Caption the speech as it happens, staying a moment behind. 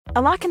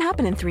A lot can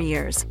happen in 3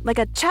 years, like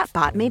a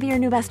chatbot may be your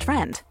new best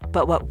friend.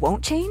 But what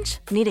won't change?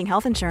 Needing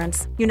health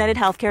insurance. United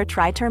Healthcare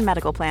Tri-Term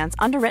Medical Plans,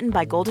 underwritten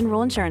by Golden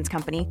Rule Insurance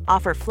Company,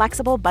 offer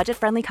flexible,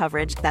 budget-friendly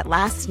coverage that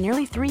lasts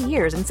nearly 3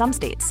 years in some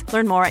states.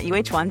 Learn more at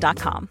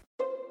uh1.com.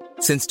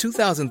 Since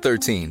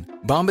 2013,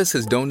 Bombas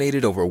has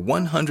donated over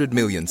 100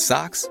 million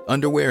socks,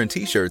 underwear, and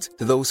T-shirts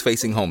to those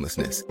facing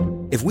homelessness.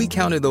 If we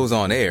counted those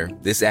on air,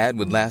 this ad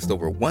would last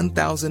over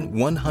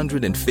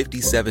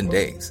 1,157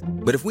 days.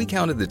 But if we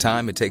counted the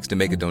time it takes to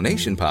make a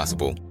donation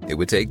possible, it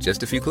would take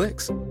just a few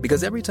clicks.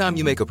 Because every time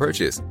you make a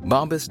purchase,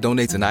 Bombas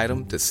donates an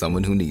item to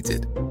someone who needs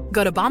it.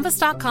 Go to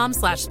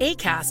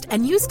bombas.com/ACAST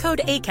and use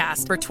code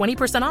ACAST for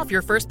 20% off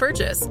your first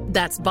purchase.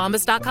 That's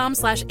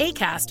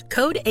bombas.com/ACAST,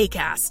 code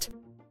ACAST.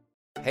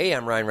 Hey,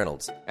 I'm Ryan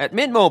Reynolds. At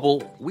Mint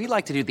Mobile, we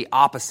like to do the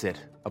opposite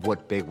of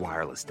what Big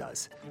Wireless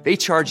does. They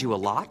charge you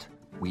a lot,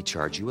 we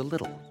charge you a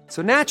little.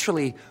 So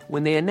naturally,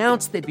 when they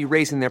announced they'd be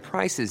raising their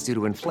prices due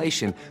to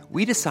inflation,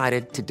 we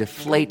decided to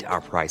deflate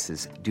our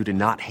prices due to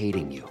not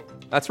hating you.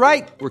 That's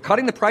right. We're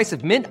cutting the price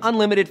of Mint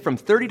Unlimited from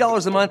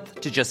 $30 a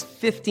month to just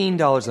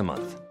 $15 a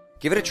month.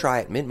 Give it a try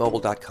at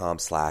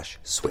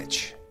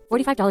mintmobile.com/switch.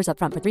 $45 up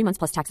front for 3 months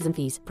plus taxes and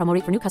fees. Promo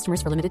rate for new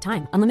customers for limited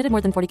time. Unlimited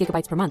more than 40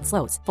 gigabytes per month.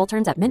 Slows full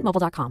terms at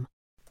mintmobile.com.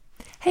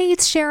 Hey,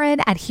 it's Sharon,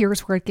 and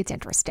here's where it gets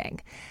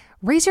interesting.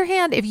 Raise your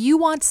hand if you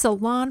want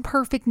salon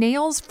perfect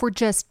nails for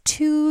just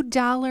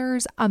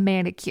 $2 a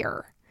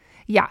manicure.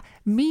 Yeah,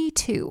 me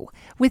too.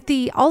 With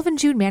the Olive &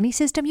 June Mani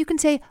system, you can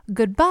say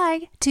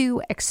goodbye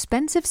to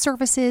expensive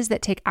services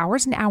that take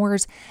hours and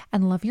hours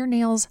and love your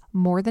nails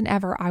more than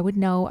ever. I would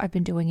know. I've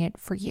been doing it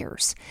for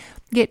years.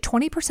 Get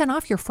 20%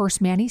 off your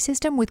first Mani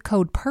system with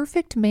code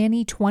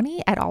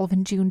PERFECTMANI20 at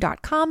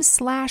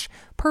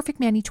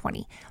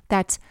oliveandjune.com/PerfectMani20.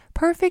 That's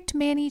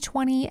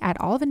PerfectMani20 at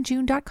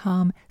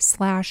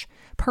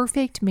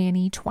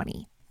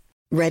oliveandjune.com/PerfectMani20.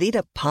 Ready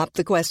to pop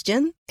the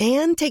question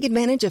and take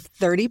advantage of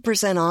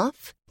 30%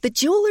 off? The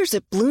jewelers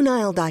at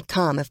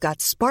BlueNile.com have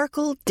got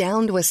sparkle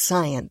down to a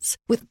science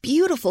with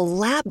beautiful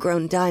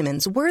lab-grown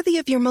diamonds worthy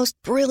of your most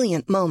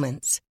brilliant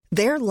moments.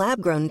 Their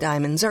lab-grown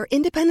diamonds are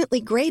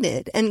independently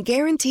graded and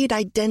guaranteed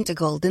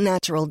identical to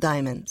natural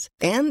diamonds.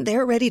 And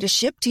they're ready to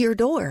ship to your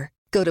door.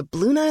 Go to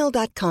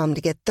BlueNile.com to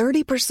get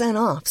 30%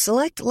 off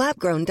select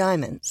lab-grown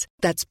diamonds.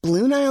 That's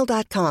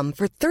BlueNile.com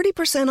for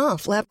 30%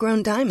 off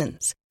lab-grown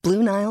diamonds.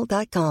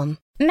 BlueNile.com.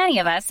 Many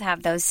of us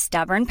have those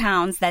stubborn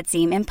pounds that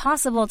seem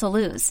impossible to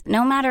lose,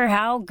 no matter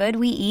how good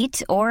we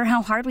eat or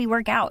how hard we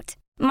work out.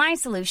 My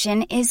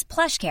solution is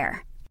PlushCare.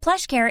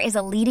 PlushCare is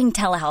a leading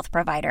telehealth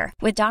provider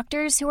with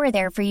doctors who are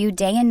there for you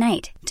day and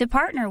night to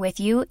partner with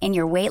you in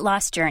your weight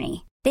loss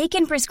journey. They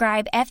can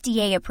prescribe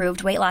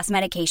FDA-approved weight loss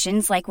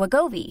medications like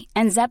Wegovy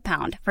and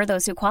Zepbound for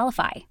those who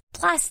qualify.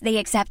 Plus, they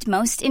accept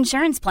most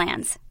insurance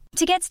plans.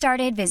 To get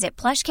started, visit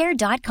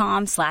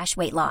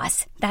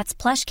plushcare.com/weightloss. That's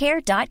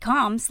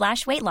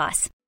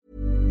plushcare.com/weightloss.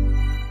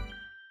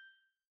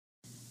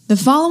 The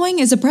following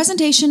is a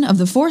presentation of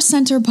the Force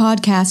Center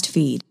podcast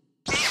feed.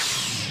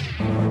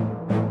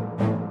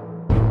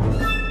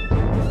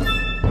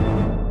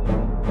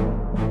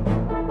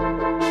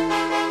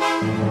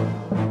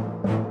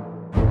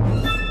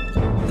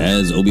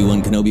 As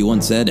Obi-Wan Kenobi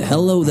once said,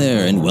 hello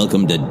there and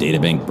welcome to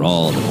Databank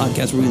Brawl, the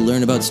podcast where we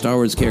learn about Star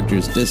Wars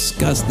characters,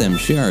 discuss them,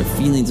 share our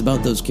feelings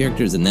about those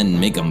characters, and then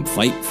make them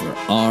fight for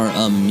our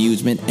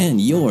amusement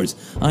and yours.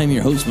 I'm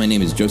your host. My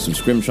name is Joseph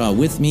Scrimshaw.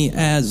 With me,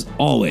 as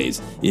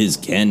always, is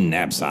Ken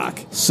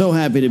Knapsack. So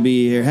happy to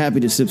be here, happy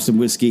to sip some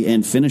whiskey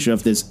and finish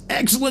off this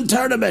excellent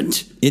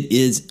tournament. It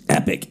is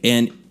epic,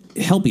 and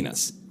helping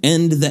us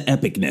end the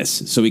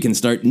epicness so we can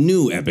start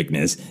new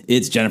epicness,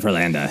 it's Jennifer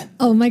Landa.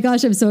 Oh my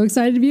gosh, I'm so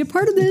excited to be a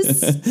part of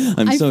this.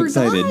 I'm so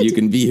excited you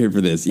can be here for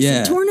this.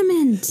 It's a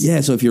tournament. Yeah,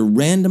 so if you're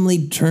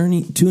randomly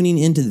tuning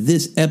into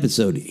this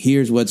episode,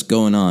 here's what's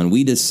going on.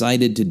 We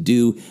decided to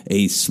do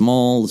a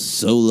small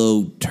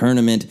solo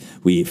tournament.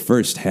 We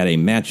first had a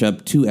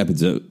matchup 2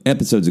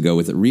 episodes ago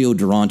with Rio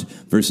Durant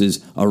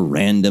versus a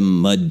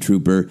random mud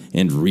trooper,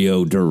 and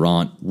Rio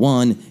Durant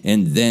won.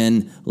 And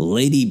then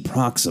Lady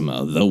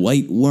Proxima, the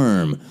White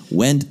Worm,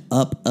 went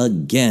up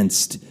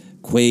against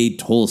Quay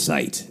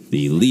Tolsite,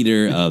 the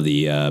leader of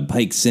the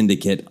Pike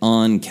Syndicate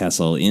on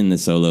Kessel in the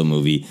Solo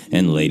movie,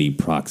 and Lady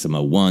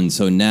Proxima won.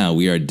 So now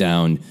we are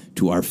down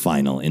to our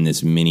final in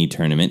this mini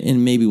tournament,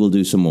 and maybe we'll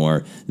do some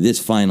more. This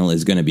final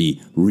is going to be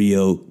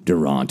Rio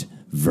Durant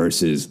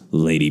versus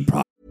Lady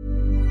Proxima.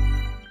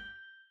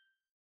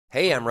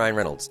 Hey, I'm Ryan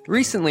Reynolds.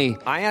 Recently,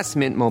 I asked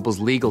Mint Mobile's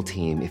legal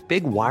team if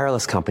big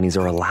wireless companies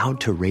are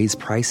allowed to raise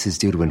prices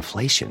due to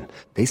inflation.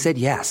 They said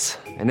yes.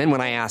 And then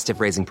when I asked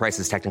if raising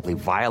prices technically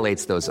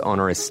violates those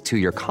onerous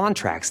 2-year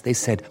contracts, they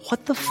said,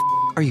 "What the f***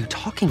 are you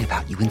talking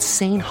about, you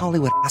insane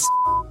Hollywood ass?"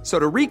 So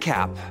to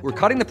recap, we're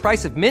cutting the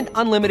price of Mint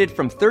Unlimited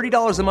from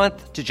 $30 a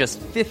month to just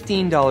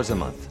 $15 a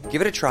month. Give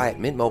it a try at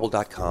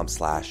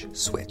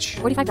mintmobile.com/switch.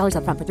 $45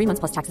 up front for 3 months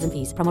plus taxes and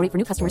fees. Promo rate for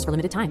new customers for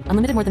limited time.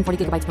 Unlimited more than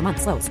 40 gigabytes per month.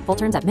 Slows full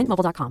terms at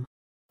mintmobile.com.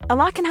 A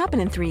lot can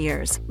happen in 3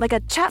 years, like a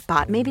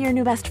chatbot may be your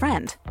new best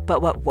friend.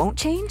 But what won't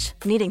change?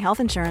 Needing health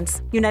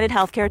insurance. United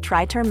Healthcare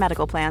Tri-Term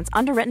Medical Plans,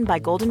 underwritten by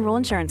Golden Rule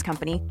Insurance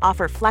Company,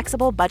 offer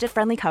flexible,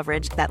 budget-friendly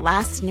coverage that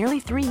lasts nearly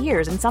 3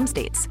 years in some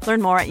states.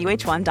 Learn more at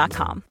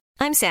uh1.com.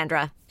 I'm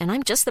Sandra, and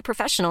I'm just the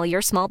professional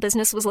your small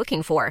business was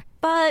looking for.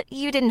 But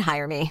you didn't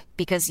hire me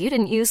because you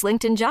didn't use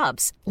LinkedIn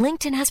Jobs.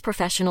 LinkedIn has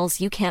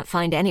professionals you can't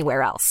find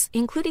anywhere else,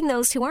 including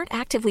those who aren't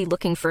actively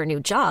looking for a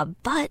new job,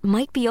 but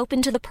might be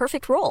open to the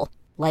perfect role,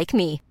 like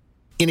me.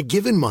 In a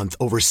given month,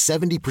 over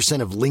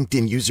 70% of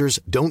LinkedIn users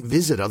don't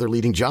visit other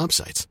leading job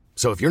sites.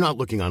 So if you're not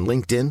looking on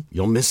LinkedIn,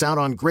 you'll miss out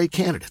on great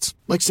candidates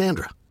like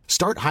Sandra.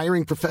 Start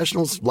hiring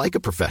professionals like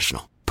a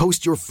professional.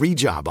 Post your free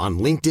job on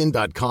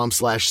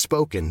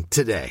linkedin.com/spoken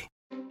today.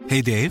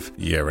 Hey, Dave.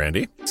 Yeah,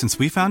 Randy. Since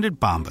we founded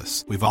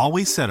Bombas, we've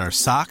always said our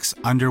socks,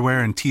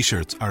 underwear, and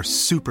T-shirts are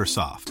super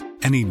soft.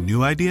 Any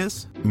new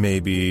ideas?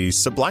 Maybe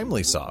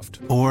sublimely soft.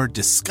 Or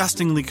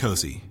disgustingly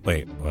cozy.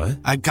 Wait, what?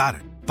 I got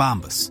it.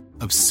 Bombas.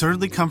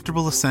 Absurdly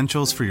comfortable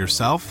essentials for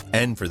yourself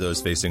and for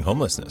those facing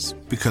homelessness.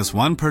 Because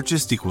one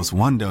purchased equals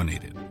one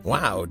donated.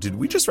 Wow, did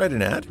we just write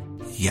an ad?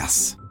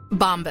 Yes.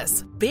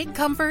 Bombas. Big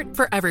comfort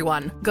for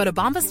everyone. Go to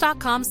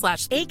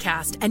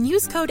bombas.com/ACAST and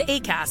use code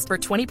ACAST for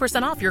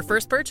 20% off your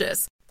first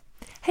purchase.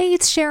 Hey,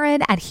 it's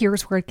Sharon, and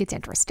here's where it gets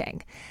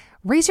interesting.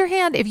 Raise your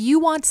hand if you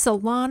want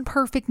salon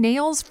perfect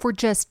nails for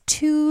just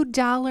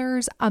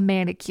 $2 a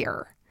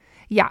manicure.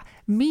 Yeah,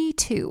 me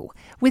too.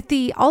 With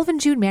the Olive &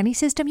 June Mani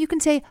system, you can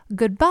say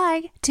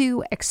goodbye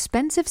to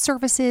expensive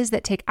services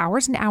that take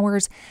hours and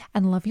hours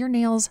and love your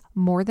nails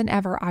more than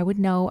ever. I would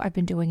know. I've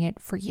been doing it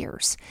for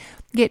years.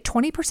 Get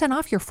 20%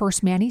 off your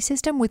first Mani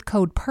system with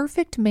code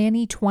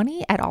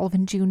PERFECTMANI20 at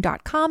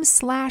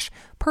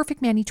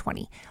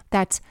oliveandjune.com/PERFECTMANI20.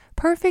 That's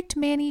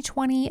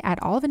PERFECTMANI20 at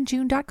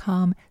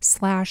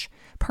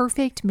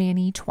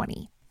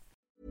oliveandjune.com/PERFECTMANI20.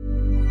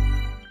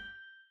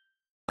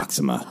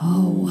 Proxima.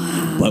 Oh,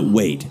 wow. But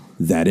wait,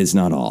 that is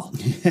not all.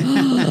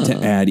 To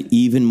add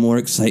even more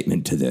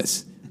excitement to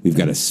this, we've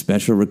got a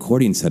special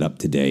recording set up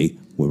today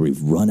where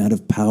we've run out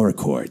of power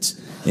cords,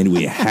 and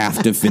we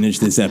have to finish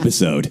this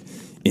episode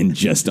in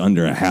just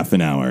under a half an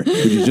hour,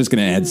 which is just going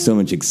to add so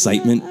much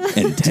excitement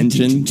and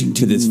tension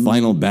to this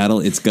final battle.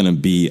 It's going to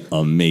be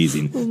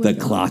amazing. The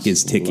clock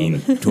is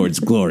ticking towards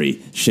glory,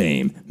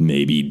 shame,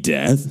 maybe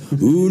death.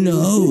 Who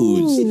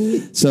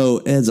knows? So,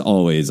 as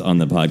always on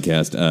the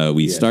podcast,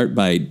 we start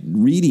by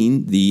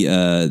reading the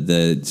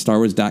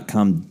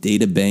StarWars.com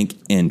databank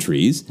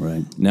entries.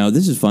 Right. Now,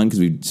 this is fun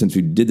because since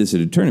we did this at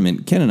a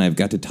tournament, Ken and I have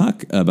got to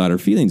talk about our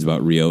feelings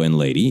about Rio and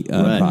Lady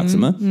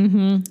Proxima.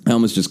 Mm-hmm. I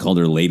almost just called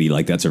her Lady,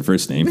 like that's her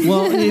first name.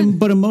 Well,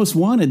 but in Most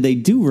Wanted, they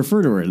do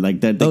refer to her like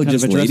that. They kind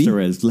just of address Lady?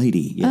 her as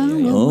Lady. Yeah,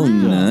 Oh,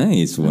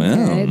 nice.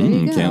 Well, Okay, there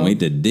you go. can't wait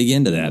to dig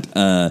into that.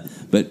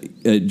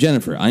 But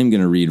Jennifer, I'm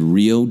going to read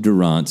Rio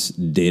Durant's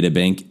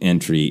databank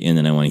entry, and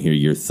then I want to hear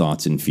your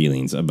thoughts and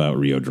feelings about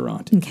Rio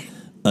Durant. Okay.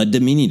 A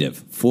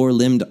diminutive,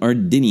 four-limbed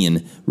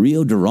Ardinian,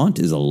 Rio Durant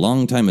is a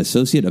longtime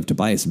associate of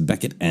Tobias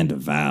Beckett and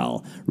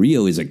Val.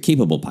 Rio is a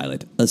capable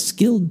pilot, a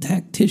skilled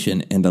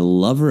tactician, and a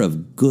lover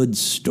of good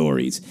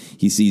stories.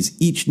 He sees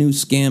each new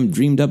scam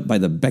dreamed up by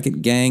the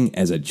Beckett gang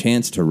as a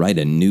chance to write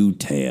a new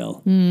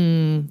tale.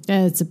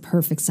 It's a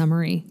perfect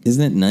summary.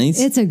 Isn't it nice?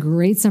 It's a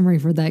great summary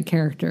for that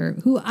character,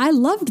 who I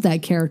loved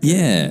that character.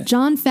 Yeah.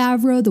 Jon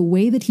Favreau, the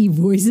way that he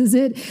voices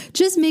it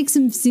just makes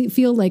him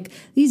feel like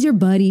he's your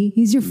buddy,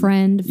 he's your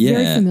friend,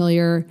 very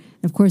familiar.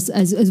 Of course,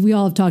 as we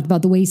all have talked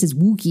about, the way he says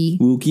Wookiee.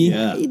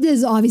 Yeah. It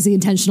is obviously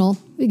intentional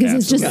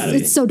because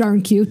it's so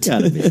darn cute.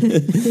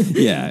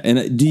 Yeah.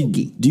 And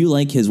do you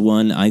like his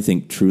one, I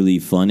think, truly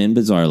fun and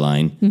bizarre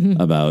line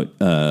about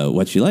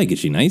what's she like? Is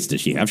she nice?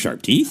 Does she have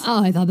sharp teeth?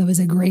 Oh, I thought that was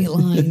a great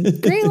line.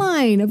 Great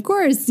line. Of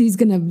course, he's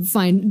going to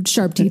find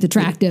sharp teeth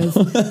attractive.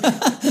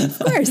 Of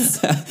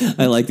course.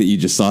 I like that you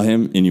just saw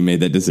him and you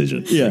made that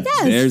decision. Yeah.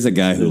 Yes. There's a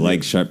guy who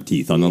likes sharp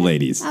teeth on the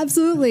ladies.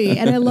 Absolutely.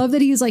 And I love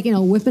that he's like,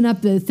 whipping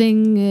up the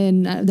thing in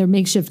their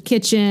makeshift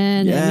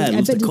kitchen. Yeah, and he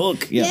wants to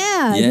cook.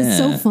 Yeah. It's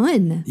so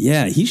fun.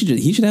 Yeah, he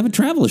should have a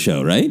travel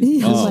show, right?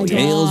 Oh my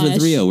Tales with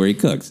gosh. Rio, where he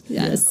cooks.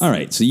 Yes. All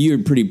right, so you're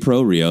pretty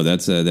pro Rio.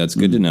 That's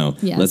good to know.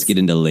 Yes. Let's get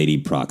into Lady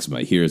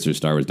Proxima. Here's her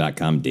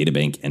StarWars.com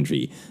databank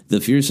entry. The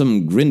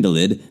fearsome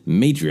Grindelid,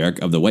 matriarch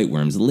of the White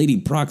Worms, Lady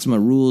Proxima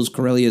rules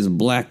Corellia's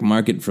black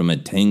market from a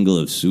tangle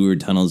of sewer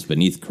tunnels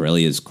beneath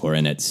Corellia's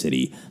coronet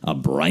city. A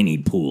briny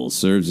pool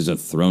serves as a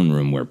throne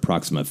room where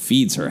Proxima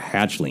feeds her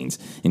hatchlings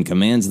and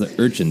commands the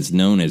urchins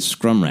known as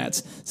scrum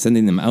rats,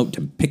 sending them out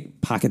to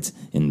pick pockets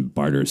and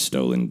barter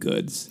stolen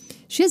goods.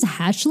 She has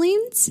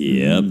hatchlings?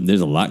 Yep,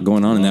 there's a lot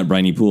going on in that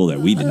briny pool that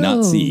we did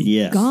not see.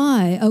 Yes.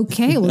 God.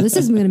 Okay. Well, this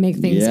is going to make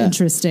things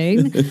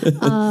interesting.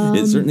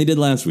 It certainly did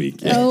last week.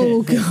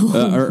 Oh,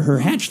 God. Her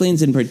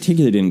hatchlings in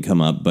particular didn't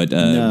come up, but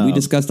we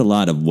discussed a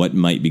lot of what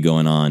might be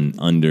going on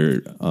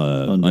under.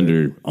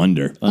 Period.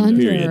 Under.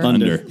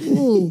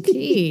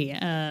 Okay.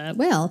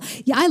 Well,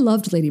 yeah, I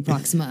loved Lady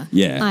Proxima.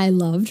 Yeah. I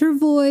loved her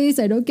voice.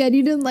 I don't get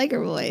you didn't like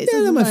her voice. Yeah,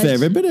 as they're my much.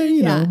 favorite, but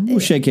we'll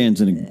shake hands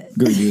and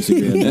agree to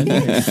disagree on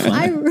that.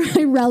 I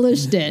I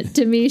relished it.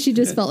 To me, she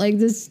just felt like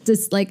this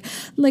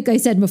like I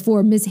said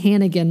before, Miss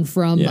Hannigan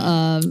from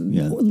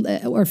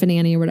Orphan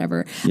Annie or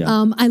whatever.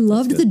 Yeah. I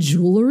loved the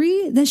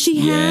jewelry that she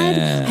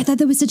had. I thought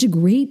that was such a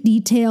great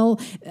detail.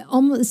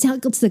 Almost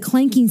it's the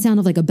clanking sound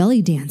of like a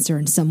belly dancer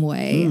in some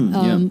way,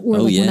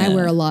 or when I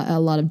wear a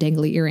lot of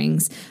dangly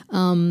earrings.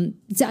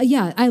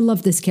 I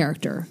love this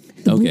character.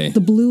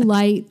 The blue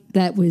light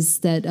that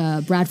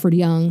Bradford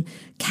Young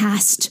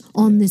cast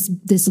on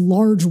this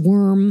large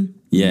worm.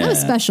 Yeah. That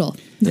was special.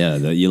 Yeah,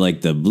 you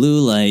like the blue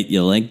light,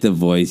 you like the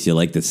voice, you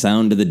like the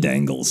sound of the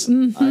dangles.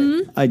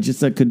 Mm-hmm. I just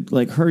could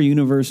like her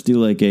universe do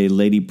like a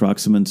Lady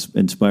Proxima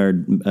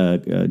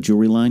inspired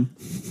jewelry line.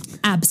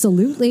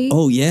 Absolutely.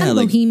 Oh yeah, kind of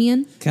like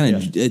bohemian. Kind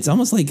of, it's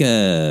almost like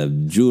a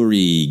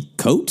jewelry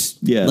coat.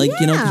 Yeah, like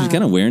she's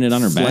kind of wearing it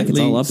on her back. It's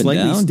all up and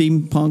down. Slightly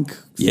steampunk.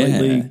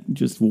 Slightly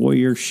just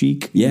warrior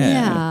chic.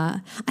 Yeah.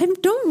 I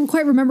don't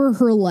quite remember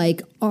her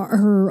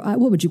her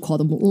what would you call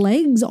them?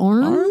 Legs,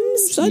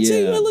 arms? I'd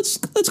say let's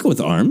go with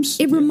arms.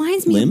 It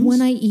reminds me of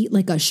when I eat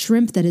like a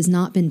shrimp that has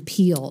not been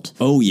peeled.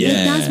 Oh yeah, like,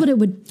 that's what it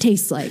would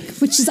taste like.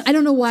 Which is I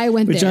don't know why I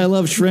went there. Which I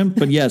love shrimp,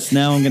 but yes,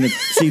 now I'm going to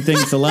see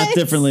things a lot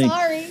differently.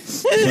 Sorry.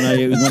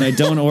 When I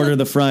don't order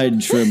the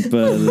fried shrimp,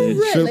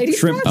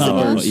 shrimp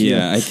poppers.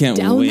 I can't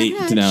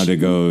wait now to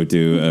go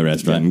to a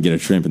restaurant and get a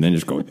shrimp and then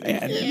just go.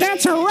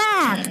 That's a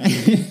rock.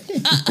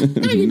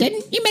 No, you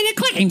didn't. You made a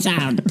clicking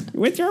sound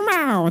with your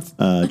mouth.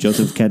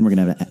 Joseph Ken, we're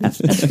going to have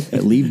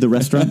to leave the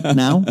restaurant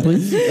now,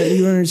 please.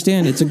 You don't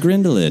understand. It's a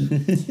grindolid.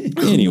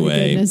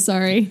 Anyway. Goodness,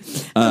 sorry.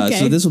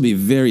 So this will be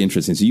very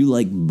interesting. So you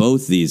like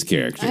both these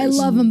characters. I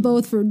love them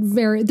both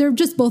they're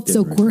just both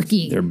so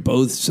quirky. They're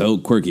both so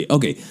quirky.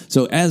 Okay,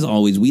 so as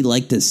always, we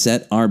like to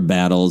set our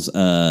battles.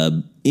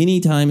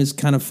 Anytime is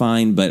kind of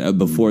fine, but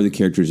before the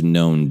character's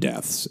known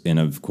deaths. And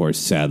of course,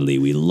 sadly,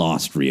 we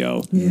lost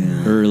Rio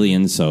early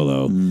in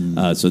Solo.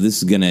 So this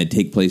is going to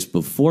take place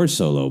before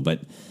Solo,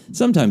 but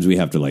sometimes we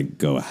have to like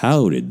go,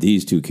 how did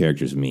these two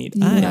characters meet?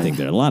 I think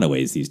there are a lot of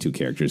ways these two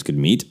characters could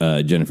meet.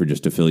 Jennifer,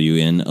 just to fill you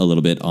in a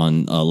little bit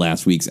on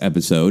last week's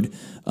episode,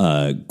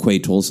 Quay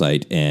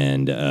Tolsite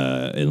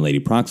and Lady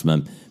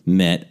Proxima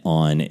met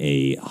on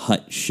a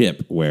Hutt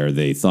ship where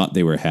they thought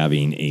they were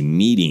having a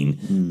meeting,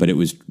 but it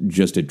was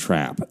just a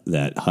trap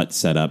that Hutt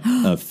set up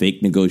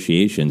fake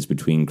negotiations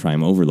between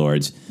crime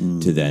overlords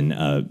to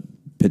then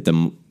pit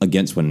them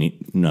against one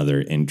another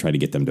and try to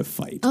get them to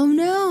fight. Oh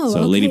no!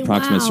 So Lady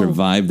Proxima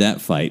survived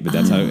that fight, but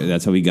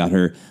that's how we got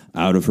her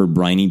out of her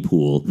briny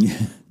pool.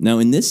 Now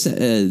in this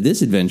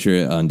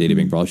adventure on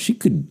Databank Brawl, she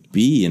could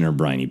be in her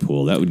briny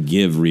pool. That would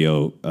give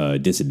Rio a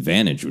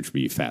disadvantage, which would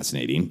be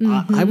fascinating.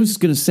 Mm-hmm. I was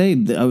going to say,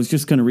 I was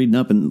just kind of reading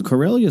up, and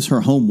Corellia's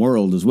her home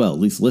world as well, at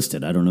least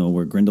listed. I don't know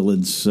where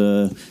Grindolids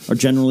are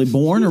generally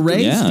born or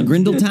raised. Yeah.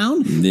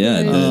 Grindletown?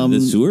 Yeah,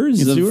 the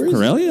sewers of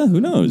Corellia?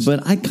 Who knows?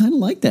 But I kind of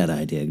like that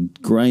idea.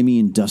 Grimy,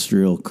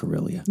 industrial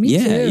Corellia. Me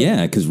too.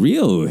 Yeah, because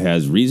Rio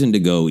has reason to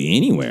go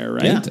anywhere,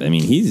 right? Yeah. I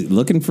mean, he's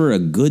looking for a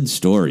good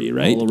story,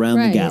 right? All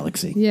around the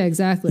galaxy. Yeah,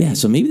 exactly. Yeah,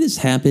 so maybe this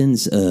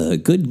happens a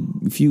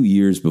good few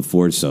years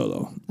before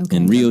Solo. Okay.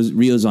 And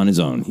Rio's on his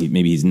own.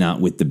 Maybe he's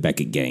not with the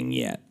Beckett gang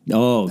yet.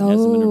 Oh, he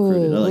hasn't been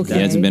recruited. I like that.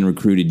 He hasn't been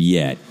recruited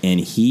yet. And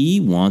he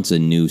wants a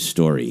new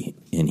story.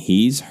 And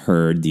he's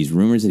heard these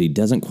rumors that he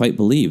doesn't quite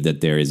believe,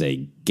 that there is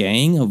a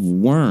gang of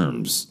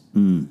worms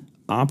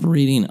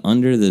operating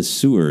under the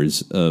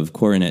sewers of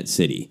Coronet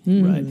City.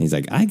 Right. And he's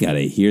like, I got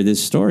to hear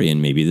this story,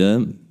 and maybe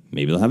they'll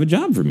have a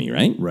job for me,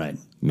 right? Right.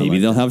 Maybe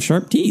they'll have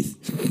sharp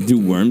teeth. Do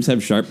worms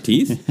have sharp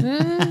teeth?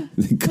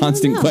 The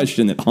constant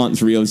question that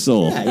haunts Rio's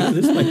soul. Yeah,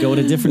 this might go in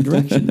a different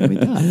direction than we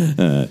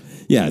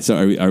thought. So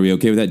are we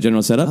okay with that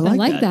general setup? I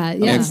like that.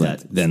 Yeah.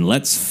 Excellent. Then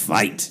let's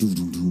fight.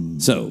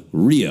 So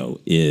Rio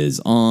is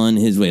on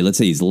his way. Let's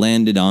say he's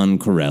landed on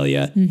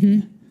Corellia.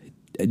 Mm-hmm.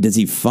 Does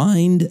he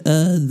find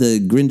the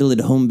Grindolid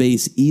home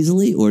base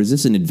easily, or is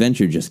this an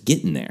adventure just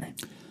getting there?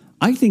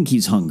 I think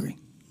he's hungry.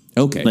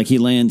 Okay. Like he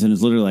lands and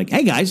is literally like,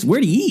 hey guys,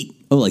 where do you eat?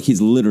 Oh, like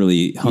he's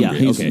literally hungry.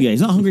 Yeah,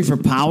 he's not hungry for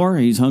power.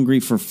 He's hungry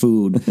for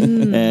food.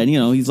 And,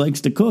 he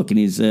likes to cook. And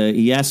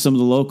he asks some of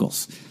the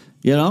locals,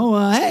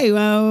 hey,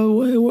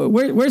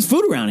 where's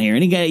food around here?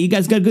 You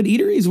guys got good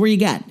eateries? Where you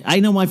got? I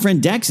know my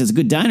friend Dex is a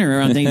good diner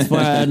around things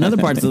in other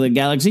parts of the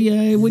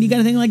galaxy. What do you got,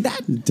 anything like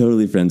that?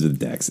 Totally friends with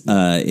Dex.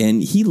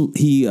 And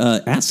he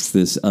asks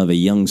this of a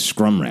young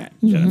scrum rat,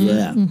 Jennifer.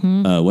 Yeah.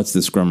 Mm-hmm. What's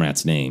the scrum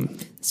rat's name?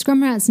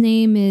 Scrum rat's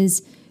name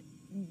is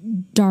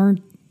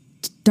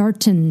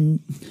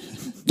Darton.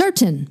 I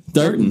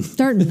was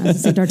going to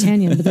say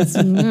D'Artagnan, but that's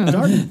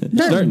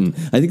Darton.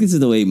 I think this is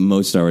the way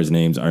most Star Wars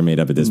names are made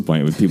up at this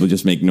point, with people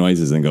just make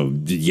noises and go,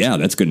 yeah,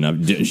 that's good enough.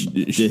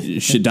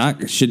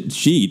 Shadak,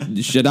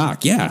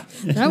 yeah.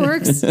 That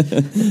works.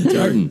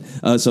 Darton.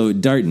 So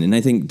Darton, and I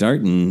think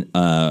Darton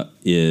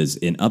is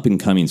an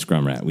up-and-coming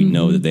scrum rat. We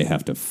know that they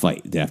have to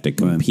fight. They have to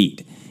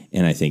compete. Right.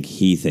 And I think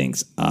he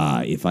thinks,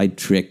 if I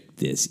trick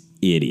this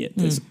idiot,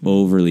 this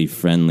overly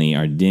friendly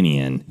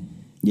Ardinian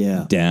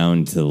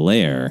down to the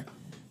lair,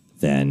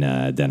 then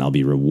I'll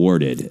be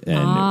rewarded,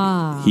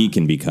 and he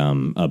can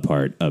become a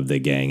part of the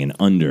gang and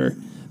under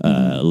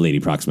Lady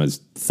Proxima's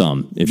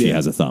thumb, if she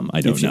has a thumb.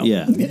 I don't know.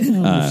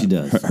 If she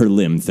does. Her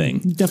limb thing.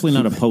 Definitely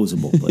not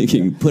opposable. But, you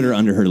can put her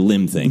under her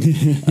limb thing.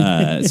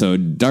 So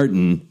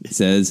Darton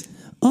says,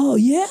 oh,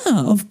 yeah,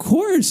 of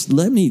course.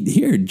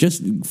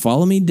 Just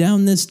follow me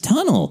down this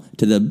tunnel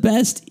to the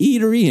best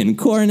eatery in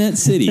Coronet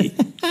City.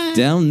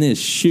 Down this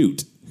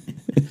chute.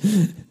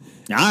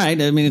 All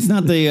right. I mean, it's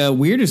not the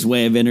weirdest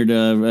way I've entered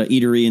a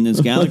eatery in this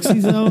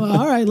galaxy. So,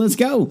 all right, let's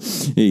go.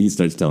 He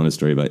starts telling a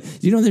story about,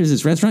 there's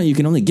this restaurant you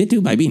can only get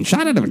to by being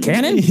shot out of a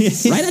cannon?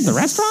 Right at the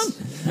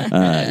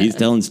restaurant? He's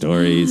telling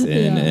stories,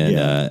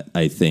 and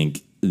I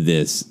think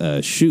this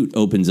chute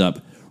opens up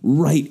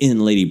right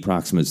in Lady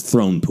Proxima's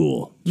throne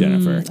pool,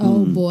 Jennifer.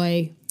 Oh,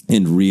 boy.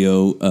 And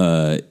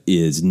Rio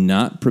is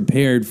not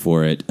prepared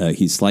for it.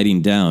 He's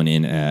sliding down,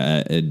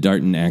 and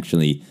Darton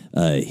actually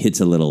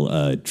hits a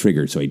little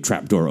trigger, so a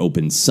trapdoor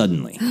opens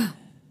suddenly.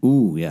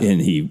 Ooh, yeah.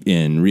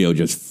 And Rio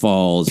just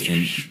falls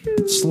and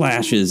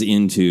slashes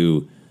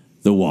into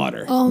the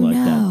water. Oh, like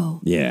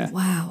no. That. Yeah.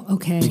 Wow.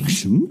 Okay.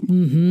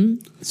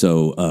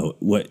 So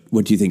what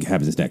do you think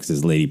happens next?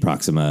 Is Lady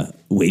Proxima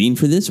waiting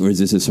for this, or is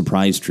this a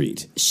surprise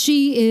treat?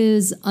 She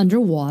is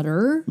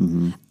underwater,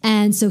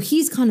 and so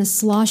he's kind of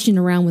sloshing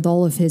around with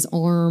all of his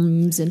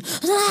arms and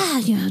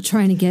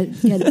trying to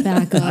get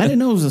back up. I didn't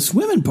know it was a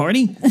swimming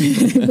party. Right,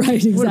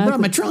 exactly. Would have brought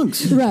my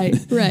trunks. Right.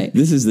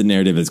 This is the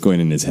narrative that's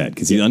going in his head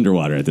because he's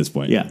underwater at this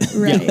point. Yeah.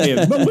 Right.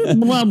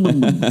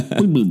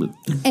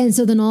 And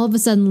so then all of a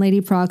sudden,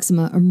 Lady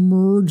Proxima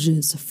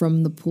emerges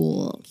from the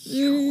pool.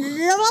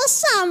 Will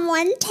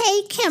someone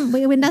take him?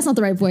 Wait, that's not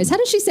the right voice. How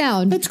does she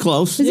sound? It's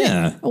close.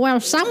 Will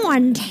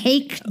someone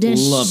take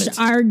this Love it.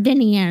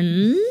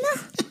 Ardinian?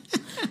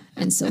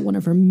 And so one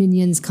of her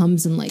minions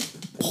comes and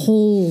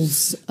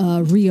pulls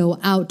Rio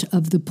out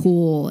of the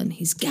pool, and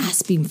he's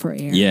gasping for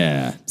air.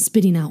 Yeah.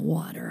 Spitting out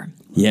water.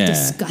 Yeah.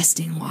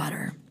 Disgusting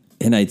water.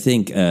 And I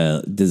think,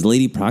 does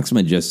Lady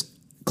Proxima just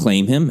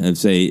claim him and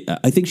say,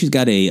 I think she's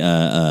got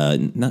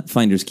not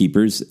finders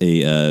keepers,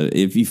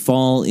 if you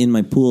fall in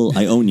my pool,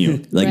 I own you.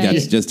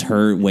 That's just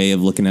her way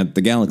of looking at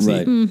the galaxy.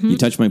 Right. You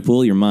touch my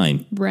pool, you're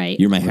mine. Right.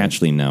 You're my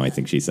hatchling now, I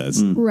think she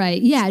says.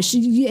 Right. Yeah.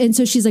 And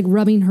so she's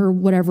rubbing her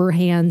whatever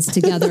hands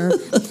together.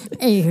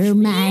 You're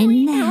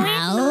mine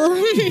now.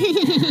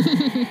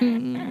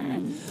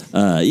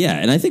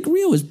 And I think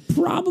Rio is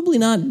probably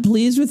not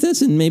pleased with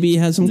this, and maybe he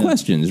has some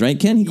questions, right?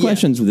 Ken, he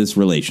questions with this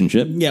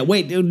relationship. Yeah,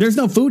 wait, there's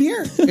no food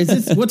here? Is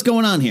this what's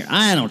going on here?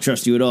 I don't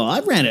trust you at all.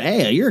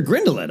 Hey, you're a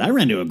Grindelid. I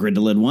ran to a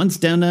Grindelid once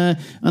down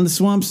on the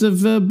swamps of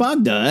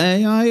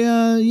Bogda.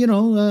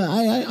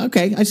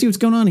 Okay, I see what's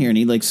going on here. And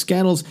he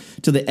scattles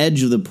to the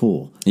edge of the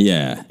pool.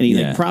 Yeah. And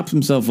he props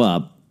himself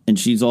up. And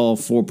she's all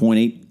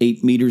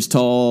 4.88 meters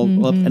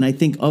tall up, and I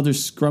think other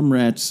scrum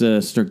rats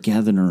start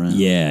gathering around.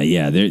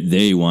 Yeah,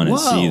 they want to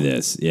see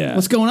this. Yeah,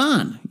 what's going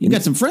on? You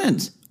got some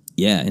friends.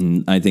 Yeah,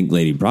 and I think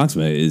Lady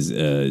Proxima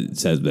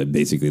says that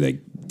basically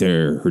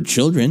they're her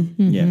children.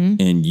 Yeah,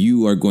 and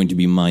you are going to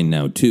be mine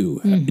now too.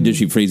 Did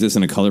she phrase this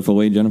in a colorful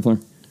way, Jennifer?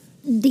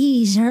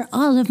 These are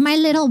all of my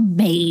little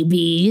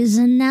babies,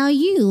 and now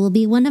you will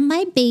be one of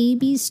my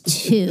babies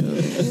too.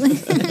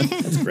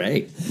 That's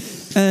great.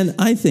 And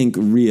I think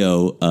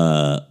Rio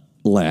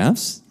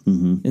laughs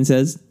and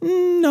says,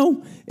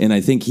 no. And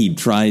I think he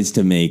tries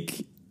to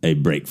make a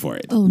break for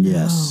it. Oh, no.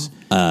 Yes.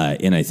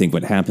 And I think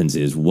what happens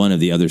is one of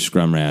the other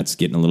scrum rats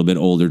getting a little bit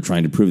older,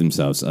 trying to prove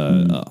themselves.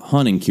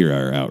 Han and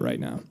Kira are out right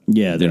now.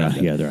 Yeah, they're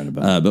not. Yeah, they're on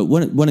about. But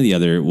one of the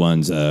other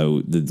ones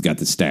that's got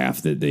the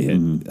staff that they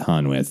hit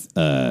Han with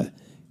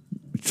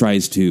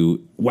tries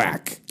to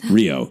whack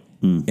Rio.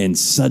 And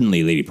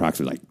suddenly Lady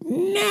Proxima is like,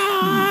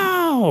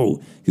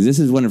 no! Because this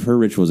is one of her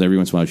rituals. Every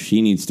once in a while,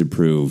 she needs to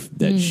prove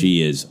that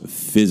she is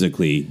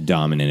physically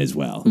dominant as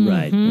well.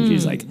 Right. And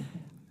she's like,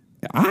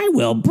 I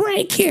will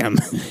break him.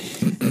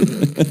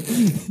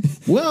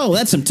 Whoa,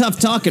 that's some tough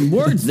talking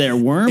words there,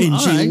 Worm. And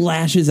she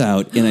lashes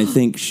out, and I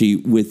think she,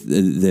 with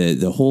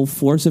the whole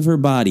force of her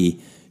body,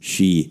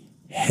 she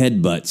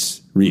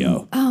headbutts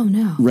Rio. Oh,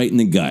 no. Right in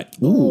the gut.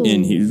 Ooh.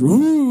 And he's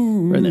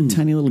right in that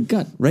tiny little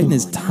gut. Right in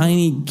his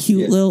tiny,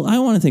 cute little, I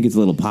want to think it's a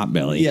little pot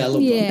belly. Yeah, a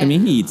little pot. I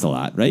mean, he eats a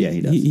lot, right? Yeah,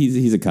 he does.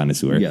 He's a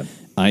connoisseur. Yeah.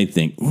 I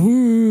think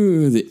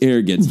the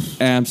air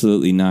gets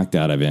absolutely knocked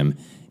out of him,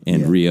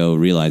 and Rio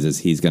realizes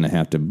he's going to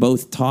have to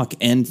both talk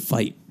and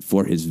fight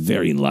for his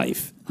very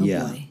life. Oh,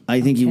 yeah. boy.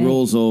 I think he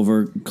rolls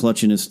over,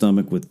 clutching his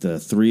stomach with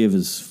 3 of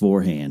his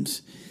 4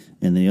 hands.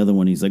 And the other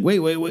one, he's like, wait.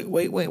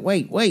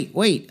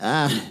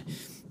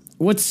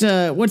 What's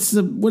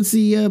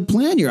the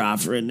plan you're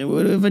offering?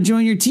 If I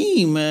join your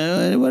team,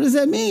 what does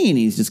that mean?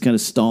 He's just kind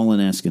of stalling,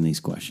 asking these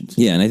questions.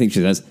 Yeah, and I think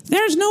she says,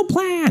 "There's no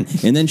plan."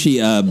 And then she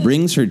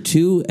brings her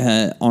 2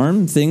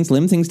 limb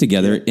things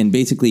together, and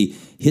basically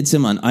hits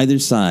him on either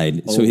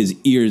side, so his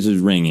ears are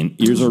ringing,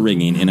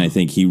 and I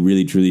think he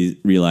really truly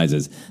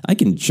realizes I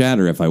can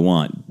chatter if I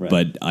want,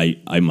 but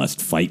I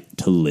must fight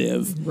to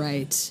live.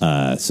 Right.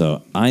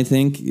 So I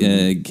think,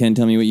 Ken,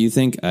 tell me what you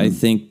think. I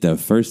think the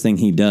first thing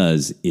he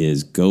does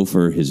is go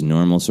for his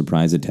normal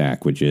surprise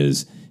attack, which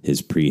is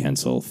his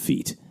prehensile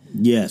feat.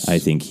 Yes. I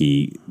think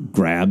he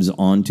grabs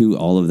onto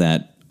all of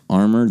that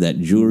armor, that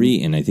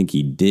jewelry, and I think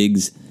he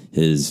digs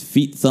his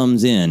feet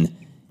thumbs in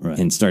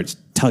and starts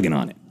tugging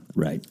on it.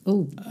 Right.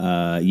 Oh.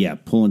 Yeah,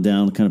 pulling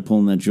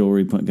pulling that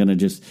jewelry,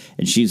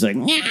 and she's like,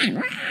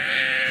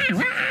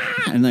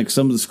 and like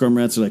some of the scrum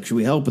rats are like, should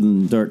we help?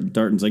 And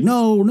Darton's like,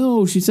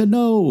 no, she said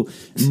no.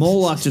 And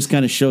Moloch just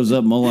kind of shows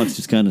up. Moloch's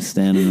just kind of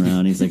standing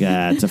around. He's like,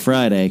 it's a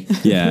Friday.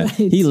 Yeah.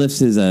 He lifts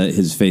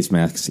his face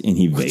mask and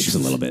he vapes a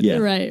little bit. Yeah.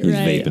 Right, He's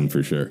right. vaping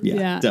for sure.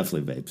 Yeah,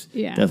 definitely vapes.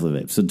 Yeah.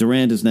 Definitely vapes. So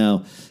Durand is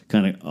now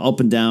kind of up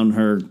and down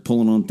her,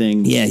 pulling on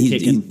things. Yeah,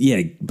 kicking.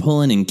 he's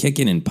pulling and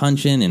kicking and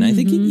punching, and I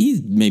think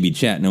he's maybe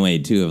chatting away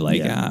too of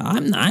like,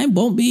 I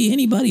won't be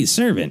anybody's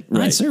servant.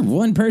 I serve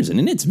one person,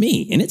 and it's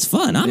me, and it's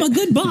fun. I'm a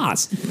good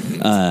boss.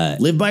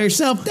 Live by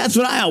yourself. That's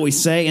what I always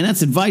say, and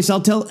that's advice I'll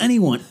tell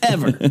anyone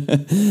ever.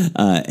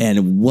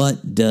 And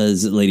what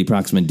does Lady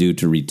Proxima do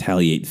to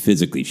retaliate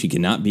physically? She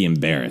cannot be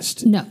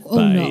embarrassed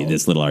by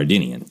this little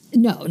Ardenian.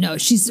 No,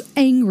 she's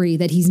angry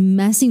that he's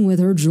messing with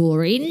her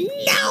jewelry.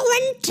 No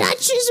one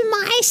touches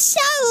my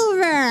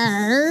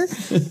silver.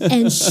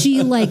 And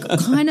she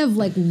kind of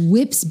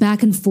whips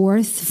back and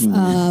forth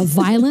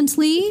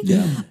violently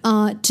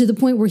to the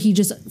point where he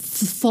just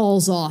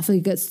falls off. He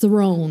gets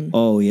thrown.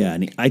 Oh, yeah.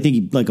 And I think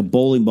he, like a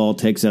bowling ball,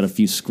 takes out a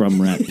few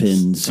scrum rat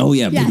pins. Oh,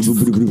 yeah. Yes.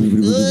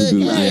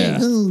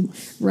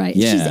 Right.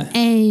 Yeah. She's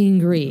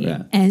angry.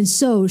 Yeah. And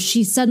so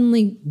she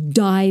suddenly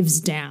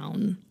dives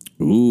down.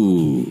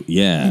 Ooh,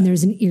 yeah. And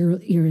there's an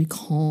eerie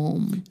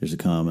calm. There's a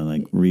calm, and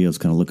like Rio's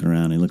kind of looking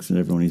around. And he looks at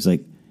everyone. He's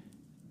like,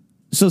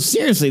 "So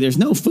seriously, there's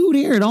no food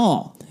here at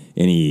all."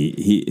 And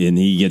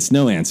he gets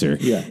no answer.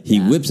 Yeah. He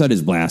whips out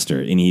his blaster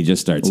and he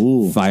just starts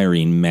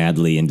firing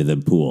madly into the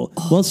pool.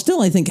 Oh. Well,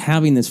 still, I think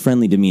having this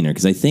friendly demeanor,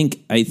 because I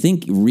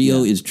think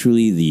Rio is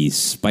truly the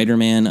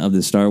Spider-Man of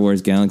the Star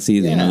Wars galaxy.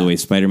 You know, the way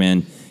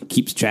Spider-Man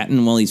keeps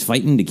chatting while he's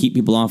fighting to keep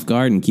people off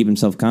guard and keep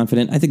himself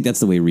confident. I think that's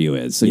the way Rio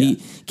is. So he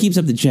keeps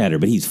up the chatter,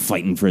 but he's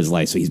fighting for his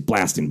life. So he's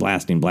blasting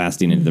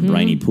into the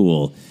briny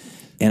pool.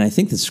 And I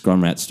think the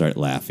scrum rats start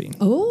laughing.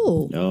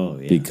 Oh,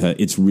 yeah. Because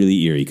it's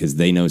really eerie because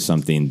they know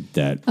something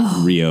that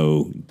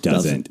Rio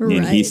doesn't.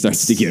 And he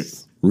starts to get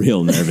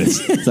real nervous.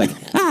 It's like,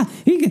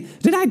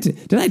 did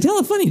I tell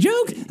a funny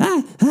joke? You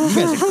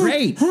guys are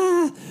great.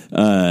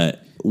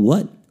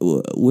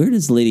 Where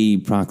does Lady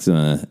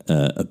Proxima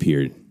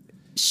appear?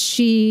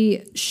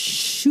 She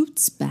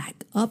shoots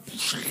back up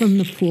from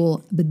the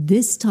pool, but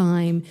this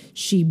time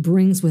she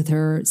brings with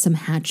her some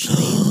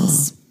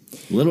hatchlings.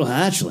 Little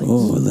hatchlings. Oh,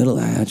 little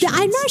hatchlings.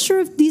 I'm not sure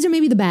if these are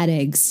maybe the bad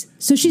eggs.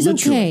 So she's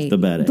Literally okay. the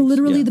bad eggs.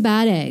 Literally the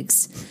bad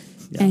eggs.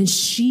 Yeah. And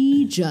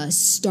she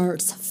just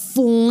starts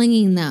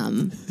flinging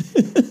them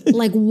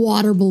like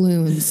water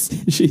balloons.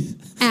 She's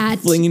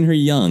flinging her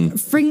young.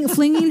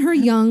 Flinging her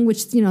young,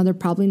 which, they're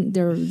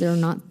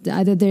not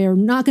either they're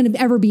not going to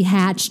ever be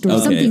hatched or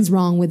something's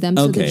wrong with them.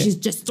 So that she's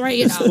just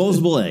throwing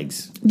disposable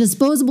eggs.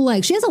 Disposable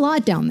eggs. She has a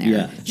lot down there.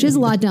 Yeah. She has a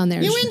lot down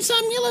there. You win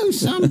some, you lose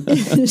some.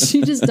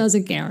 She just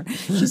doesn't care.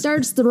 She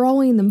starts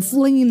throwing them,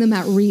 flinging them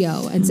at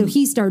Rio. And so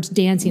he starts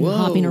dancing and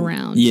hopping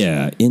around.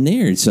 Yeah. In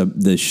there,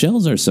 the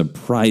shells are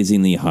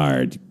surprisingly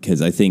hard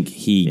because I think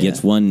he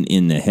gets one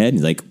in the head.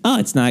 He's like, oh,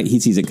 it's not. He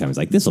sees it coming. He's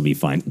like, this will be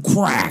fine.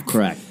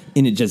 Crack.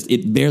 And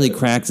it barely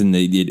cracks and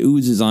it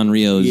oozes on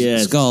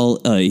Rio's skull.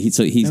 He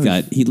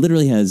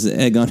literally has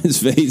egg on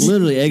his face.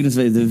 Literally egg on his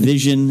face. The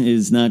vision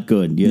is not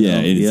good.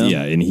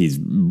 And he's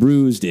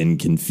bruised and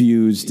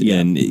confused. Yeah.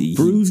 And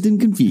bruised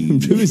and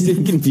confused. Bruised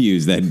and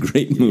confused. That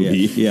great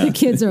movie. Yeah. The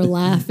kids are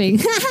laughing.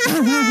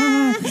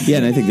 Yeah,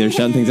 and I think they're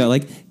shouting things out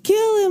like,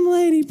 kill him,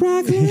 Lady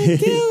Proxima,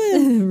 kill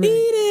him,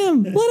 eat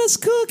him, let us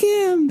cook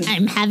him.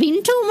 I'm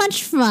having too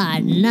much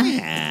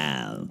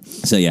fun.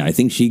 So, yeah, I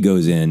think she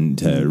goes in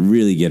to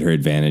really get her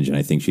advantage, and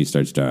I think she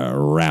starts to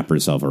wrap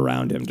herself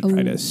around him to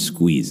try to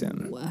squeeze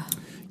him.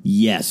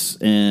 Yes,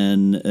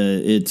 and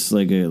it's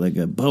like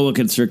a boa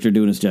constrictor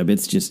doing his job.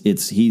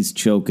 He's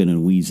choking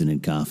and wheezing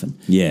and coughing.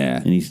 Yeah,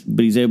 and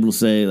he's able to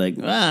say like,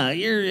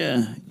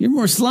 you're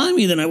more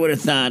slimy than I would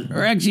have thought,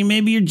 or actually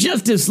maybe you're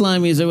just as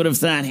slimy as I would have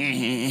thought.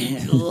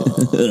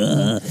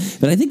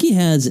 But I think he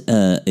has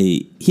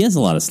a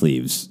lot of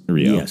sleeves,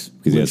 Rio. Yes,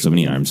 because he has so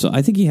many arms. So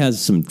I think he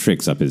has some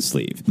tricks up his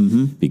sleeve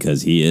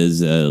because he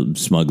is a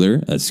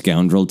smuggler, a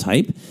scoundrel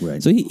type.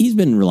 Right. So he's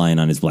been relying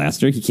on his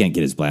blaster. He can't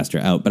get his blaster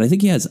out, but I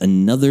think he has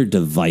another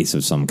device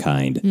of some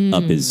kind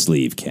up his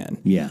sleeve, Ken.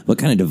 Yeah. What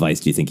kind of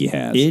device do you think he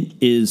has? It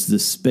is the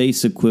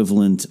space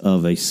equivalent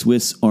of a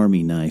Swiss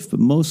Army knife,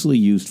 but mostly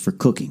used for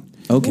cooking.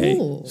 Okay.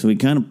 Ooh. So he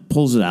kind of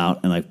pulls it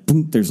out and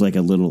boom, there's like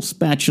a little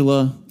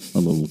spatula, a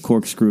little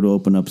corkscrew to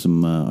open up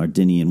some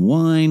Ardenian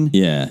wine.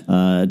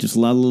 Yeah. Just a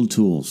lot of little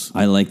tools.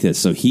 I like this.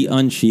 So he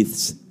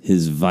unsheaths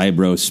his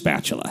vibro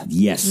spatula.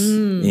 Yes.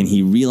 And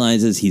he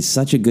realizes he's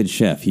such a good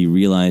chef. He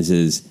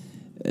realizes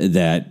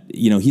that,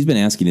 he's been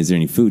asking, is there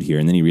any food here?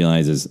 And then he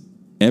realizes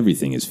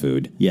everything is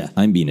food. Yeah.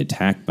 I'm being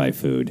attacked by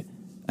food.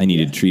 I need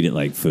to treat it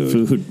like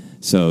food.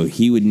 So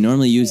he would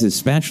normally use his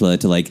spatula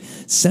to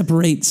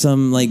separate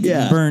some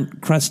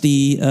burnt,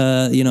 crusty,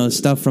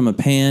 stuff from a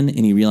pan.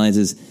 And he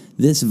realizes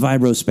this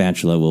vibro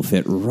spatula will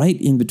fit right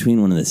in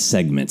between one of the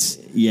segments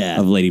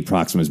of Lady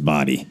Proxima's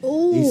body.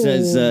 Ooh. He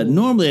says,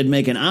 normally I'd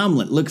make an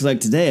omelet. Looks like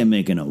today I'm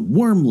making a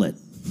wormlet.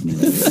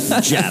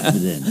 Jab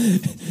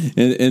it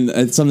in.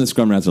 And some of the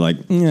scrum rats are like,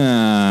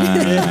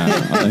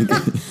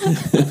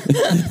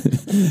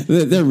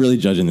 they're really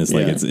judging this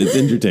like it's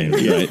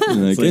entertainment, right?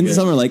 And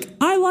some are like,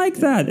 I like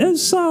that.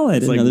 It's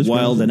solid. It's like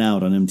Wild and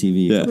Out on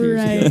MTV. Yeah.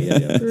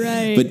 Right.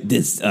 Right. But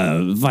this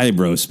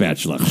vibro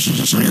spatula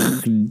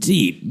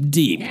deep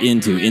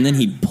into, and then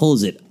he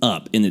pulls it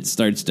up and it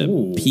starts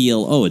to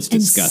peel. Oh, it's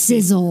disgusting.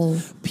 And sizzle.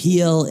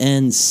 Peel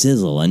and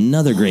Sizzle,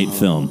 another great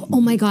film.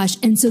 Oh my gosh.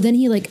 And so then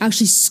he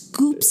actually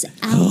scoops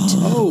out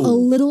a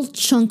little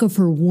chunk of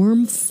her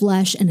warm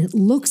flesh, and it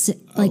looks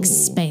like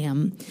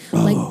spam,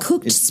 like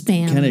cooked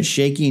spam. Kind of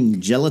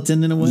shaking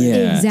gelatin in a way.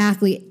 Yeah.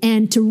 Exactly.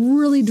 And to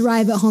really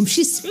drive it home,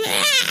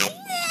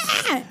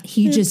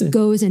 he just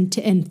goes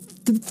and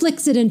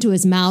flicks it into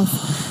his mouth,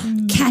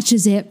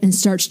 catches it, and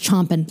starts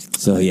chomping.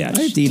 So yeah,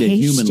 I have to eat a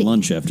human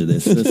lunch after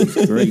this. This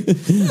is great. A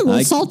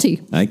little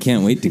salty. I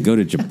can't wait to go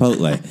to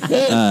Chipotle.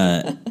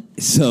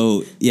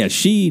 So yeah,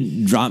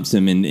 she drops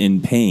him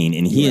in pain,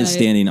 and he is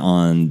standing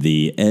on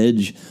the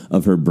edge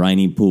of her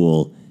briny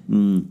pool,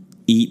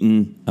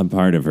 eating a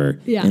part of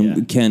her. Yeah.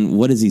 And Ken,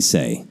 what does he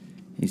say?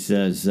 He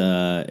says,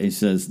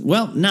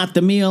 well, not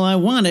the meal I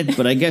wanted,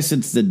 but I guess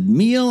it's the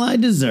meal I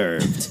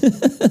deserved.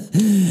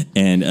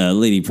 And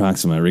Lady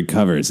Proxima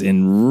recovers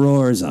and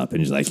roars up,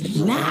 and she's like,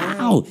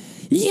 "Now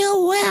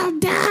you will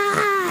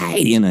die!"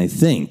 And I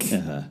think,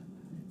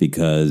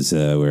 because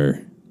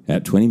we're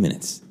at 20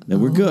 minutes, that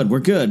we're good. We're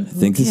good. I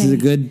think this is a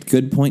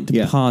good point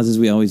to pause, as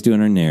we always do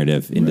in our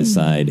narrative, and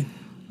decide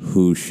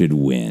who should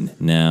win.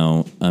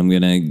 Now, I'm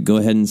going to go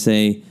ahead and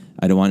say,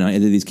 I don't want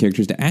either of these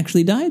characters to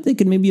actually die. They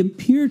could maybe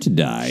appear to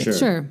die.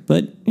 Sure.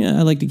 But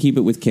I like to keep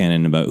it with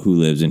canon about who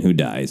lives and who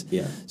dies.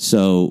 Yeah.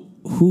 So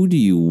who do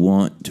you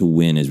want to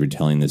win as we're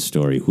telling this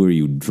story? Who are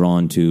you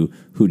drawn to?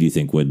 Who do you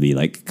think would be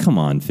like, come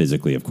on,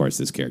 physically, of course,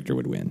 this character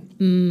would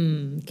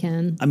win?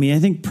 Ken? I mean, I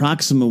think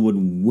Proxima would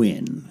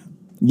win.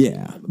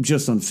 Yeah.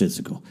 Just on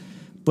physical.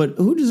 But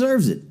who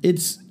deserves it?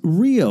 It's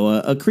Rio,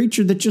 a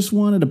creature that just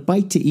wanted a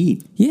bite to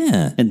eat.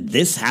 Yeah. And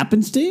this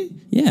happens to you?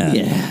 Yeah.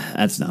 Yeah,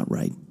 that's not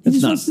right.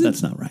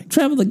 That's not right.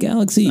 Travel the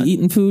galaxy,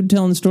 eating food,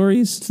 telling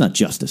stories. It's not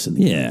justice in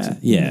the galaxy.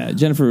 Yeah.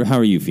 Jennifer, how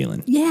are you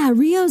feeling? Yeah,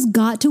 Rio's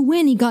got to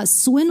win. He got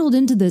swindled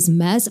into this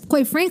mess.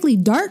 Quite frankly,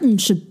 Darton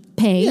should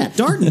pay. Yeah,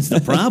 Darton's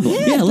the problem.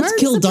 Yeah, let's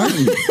kill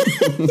Darton.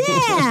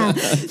 Yeah.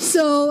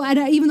 So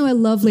even though I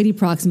love Lady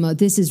Proxima,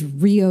 this is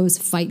Rio's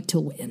fight to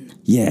win.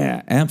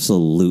 Yeah,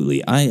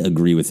 absolutely. I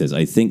agree with this.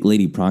 I think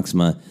Lady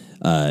Proxima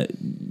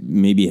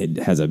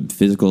maybe has a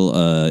physical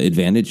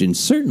advantage, and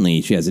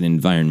certainly she has an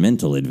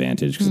environmental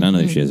advantage, because not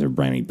only she has her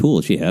briny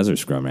pool, she has her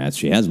scrum rats,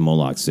 she has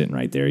Moloch sitting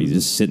right there. He's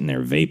just sitting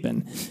there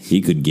vaping.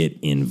 He could get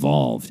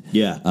involved.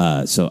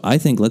 Yeah. So I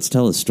think let's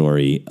tell a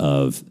story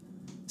of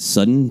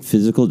sudden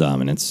physical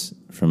dominance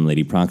from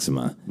Lady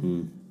Proxima,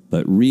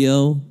 but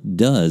Rio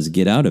does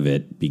get out of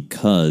it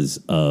because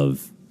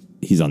of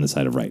he's on the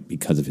side of right,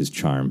 because of his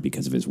charm,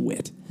 because of his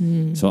wit.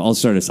 So I'll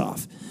start us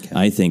off. Okay.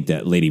 I think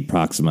that Lady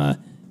Proxima,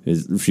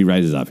 she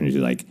rises up and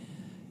she's like,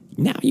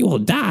 "Now you will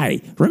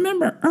die.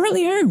 Remember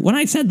earlier when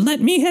I said,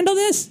 let me handle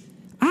this?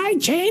 I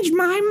changed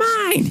my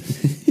mind.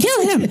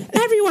 Kill him.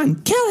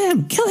 Everyone, kill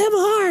him. Kill him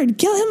hard.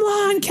 Kill him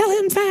long. Kill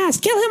him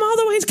fast. Kill him all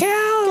the ways,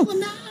 kill him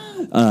now."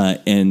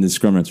 And the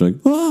scrum rats were like,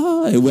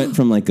 "Oh!" It went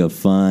from like a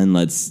fun,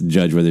 let's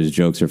judge whether his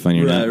jokes are funny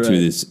or not, to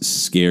this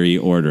scary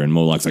order. And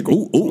Moloch's like,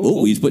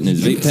 oh, he's putting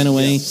his vape pen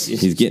away.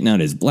 He's getting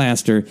out his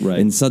blaster. Right.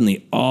 And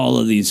suddenly all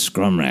of these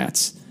scrum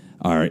rats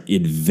are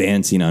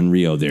advancing on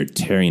Rio. They're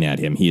tearing at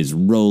him. He is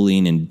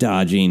rolling and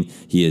dodging.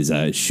 He is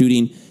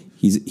shooting.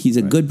 He's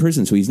a good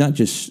person, so he's not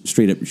just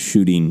straight up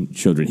shooting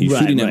children. He's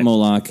shooting at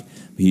Moloch.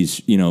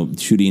 He's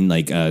shooting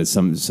like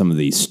some of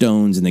the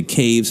stones in the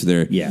caves.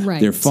 So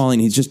they're falling.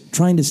 He's just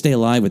trying to stay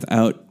alive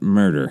without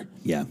murder.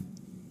 Yeah.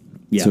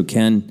 So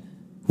Ken,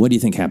 what do you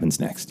think happens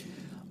next?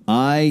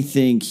 I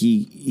think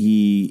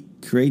he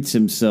creates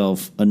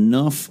himself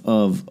enough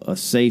of a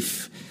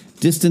safe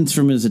distance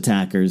from his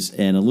attackers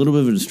and a little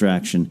bit of a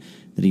distraction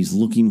that he's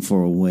looking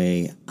for a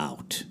way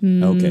out.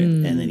 Okay.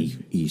 And then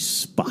he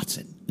spots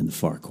it in the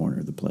far corner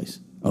of the place.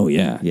 Oh,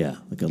 yeah. Yeah,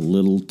 like a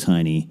little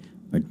tiny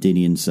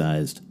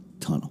Ardidian-sized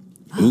tunnel.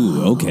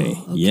 Ooh, okay.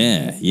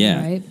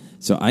 Yeah. Right.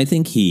 So I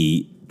think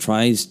he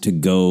tries to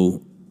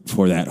go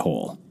for that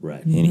hole.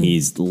 Right. And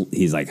he's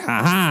like,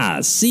 ha,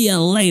 see you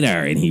later.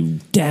 And he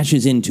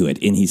dashes into it.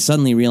 And he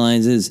suddenly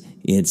realizes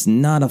it's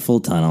not a full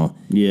tunnel.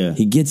 Yeah.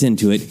 He gets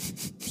into it.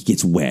 He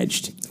gets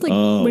wedged. It's like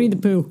Winnie the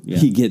Pooh. Yeah.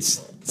 He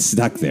gets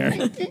stuck there.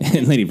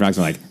 And Lady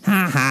Proxima like,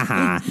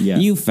 ha,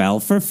 you fell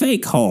for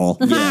fake hole.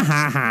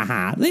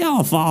 Ha. They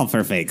all fall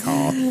for fake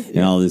hole. And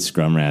all the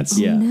scrum rats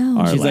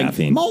are She's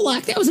laughing. Like,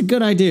 Moloch, that was a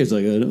good idea. It's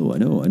like, I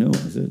know.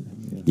 I said,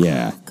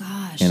 yeah. Oh,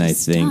 gosh. And I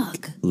she's think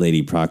stuck.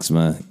 Lady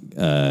Proxima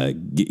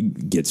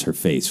gets her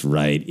face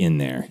right in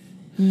there.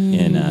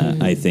 And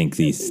I think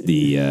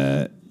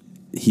the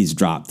he's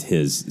dropped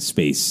his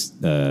space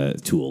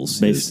tools.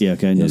 His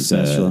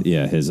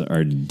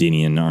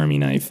Ardinian army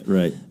knife.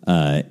 Right.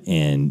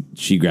 And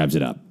she grabs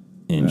it up,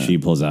 and she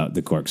pulls out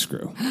the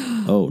corkscrew.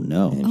 Oh,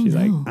 no. And she's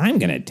like, I'm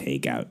going to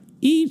take out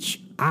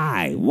each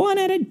eye one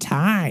at a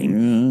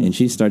time. And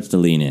she starts to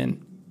lean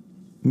in.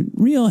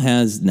 Rio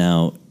has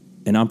now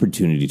an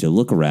opportunity to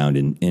look around,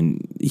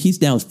 and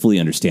he's now fully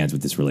understands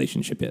what this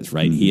relationship is,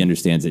 right? Mm-hmm. He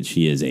understands that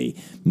she is a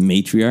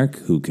matriarch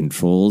who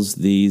controls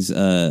these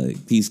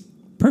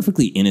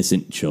perfectly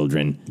innocent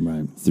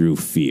children through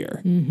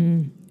fear.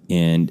 Mm-hmm.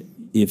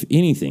 And if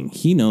anything,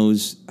 he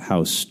knows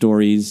how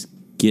stories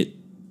get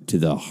to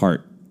the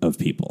heart of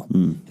people.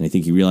 And I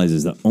think he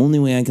realizes the only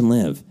way I can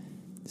live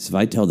is if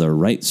I tell the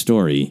right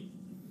story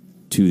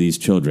to these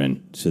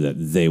children so that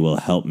they will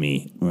help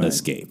me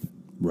escape.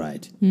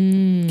 Right.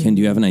 Ken,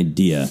 do you have an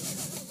idea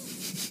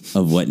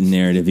of what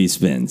narrative he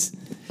spins?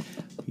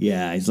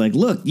 Yeah, he's like,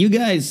 look, you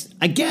guys,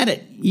 I get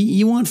it.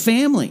 You want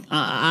family.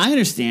 I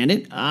understand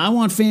it. I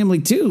want family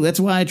too. That's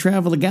why I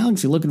travel the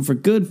galaxy looking for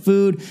good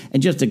food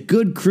and just a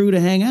good crew to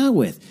hang out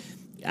with.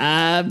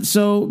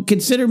 So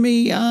consider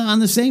me on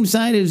the same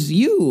side as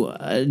you.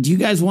 Do you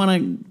guys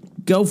want to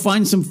go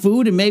find some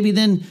food and maybe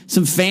then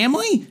some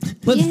family?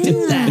 Let's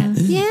do that.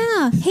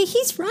 Yeah. Hey,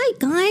 he's right,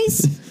 guys.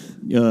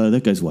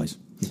 That guy's wise.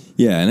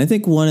 Yeah, and I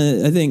think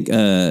Danton?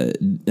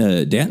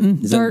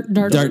 Is Darton.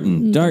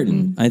 Darton.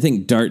 Darton. I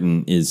think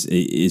Darton is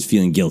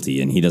feeling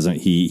guilty, and he doesn't.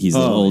 He's a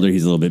little older.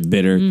 He's a little bit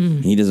bitter.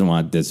 He doesn't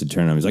want this to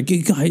turn on. He's like,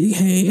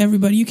 hey,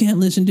 everybody, you can't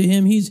listen to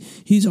him.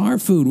 He's our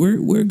food.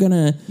 We're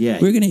gonna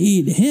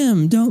eat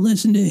him. Don't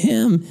listen to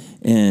him.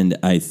 And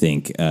I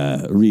think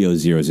Rio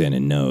zeroes in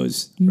and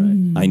knows.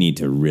 Right. I need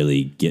to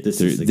really get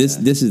through this.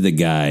 This is the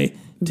guy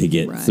to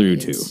get through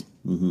to.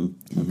 Mm-hmm.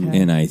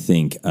 Okay. And I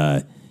think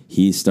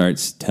he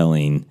starts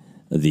telling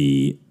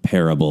the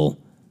parable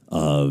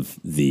of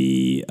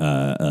the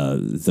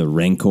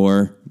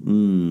Rancor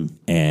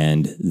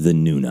and the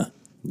Nuna.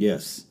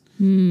 Yes.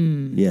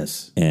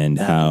 Yes. And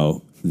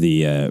how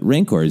the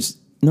Rancors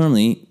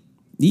normally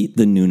eat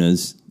the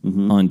Nunas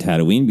on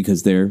Tatooine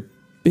because they're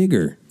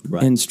bigger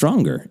and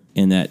stronger,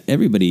 and that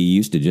everybody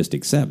used to just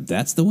accept.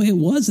 That's the way it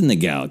was in the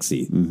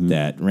galaxy,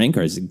 that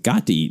Rancors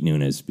got to eat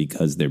Nunas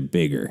because they're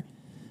bigger.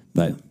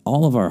 But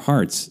all of our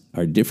hearts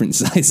are different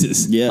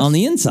sizes on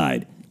the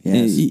inside.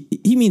 Yes.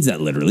 He means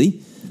that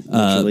literally.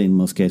 Literally, in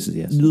most cases,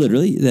 yes.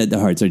 Literally, that the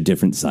hearts are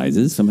different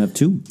sizes. Some have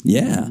two.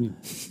 Yeah.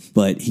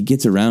 But he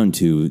gets around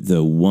to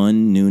the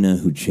one Nuna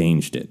who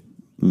changed it,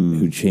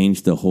 who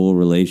changed the whole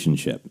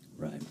relationship.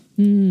 Right.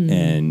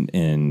 And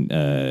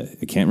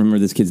I can't remember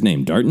this kid's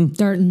name. Darton?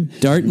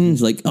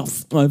 Darton's like,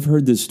 I've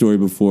heard this story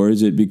before.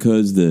 Is it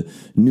because the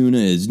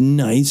Nuna is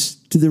nice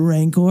to the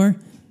Rancor?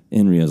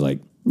 And Rio's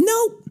like,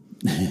 nope.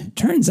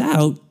 Turns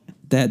out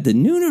that the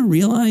Nuna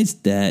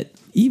realized that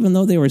even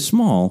though they were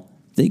small,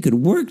 they could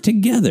work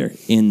together.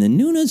 And the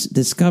Nunas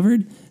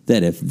discovered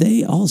that if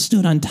they all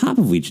stood on top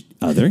of each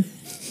other,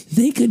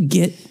 they could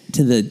get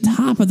to the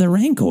top of the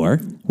Rancor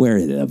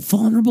where the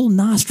vulnerable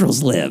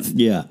nostrils live.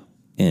 Yeah.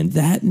 And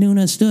that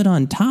Nuna stood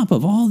on top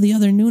of all the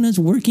other Nunas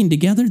working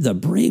together, the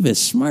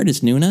bravest,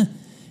 smartest Nuna,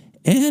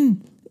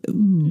 and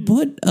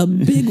put a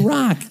big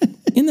rock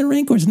in the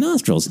Rancor's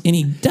nostrils, and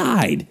he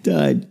died.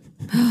 Died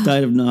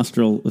of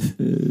nostril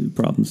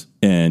problems.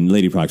 And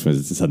Lady Proxima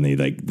suddenly,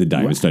 like, the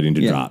dye was starting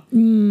to drop.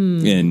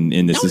 And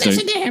this Don't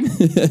listen to him.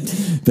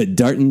 But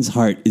Darton's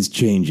heart is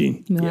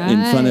changing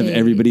in front of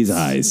everybody's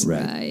eyes.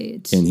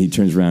 Right. And he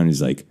turns around and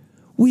he's like,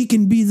 we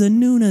can be the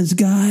Nunas,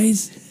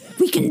 guys.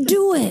 We can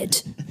do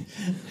it.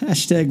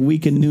 Hashtag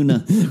Weekend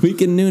Nuna.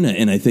 Weekend Nuna.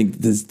 And I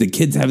think the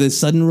kids have this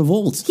sudden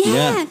revolt.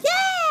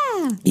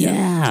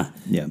 Yeah.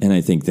 And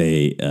I think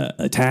they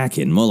attack,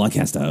 and Moloch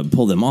has to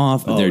pull them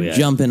off. But they're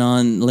jumping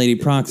on Lady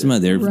Proxima.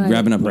 They're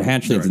grabbing up her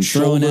hatchelets and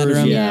throwing at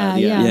her.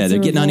 Yeah. They're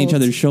getting on each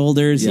other's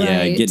shoulders.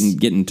 Yeah,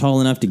 getting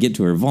tall enough to get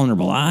to her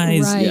vulnerable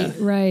eyes.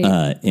 Right.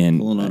 And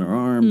pulling on her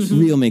arms.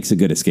 Rio makes a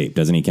good escape,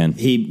 doesn't he, Ken?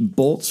 He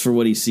bolts for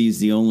what he sees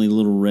the only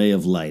little ray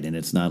of light, and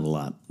it's not a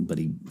lot. But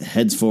he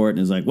heads for it and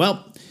is like,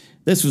 well,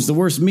 this was the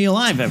worst meal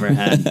I've ever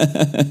had.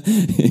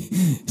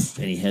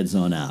 And he heads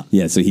on out.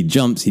 Yeah, so he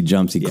jumps,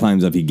 he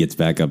climbs up, he gets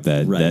back up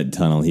that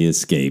tunnel, he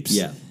escapes.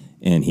 Yeah.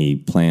 And he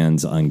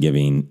plans on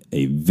giving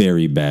a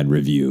very bad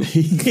review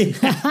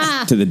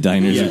to the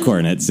diners of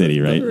Coronet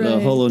City, right? The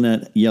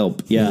HoloNet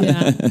Yelp.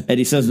 Yeah. And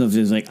he says something,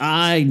 he's like,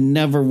 I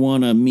never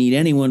want to meet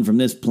anyone from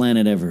this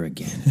planet ever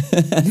again.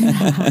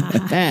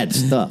 Bad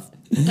stuff.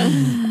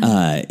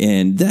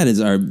 And that is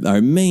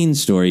our main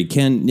story.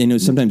 Ken,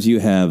 sometimes you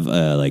have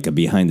like a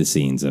behind the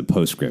scenes, a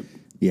postscript.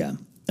 Yeah.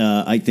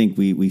 I think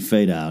we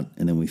fade out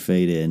and then we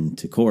fade in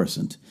to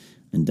Coruscant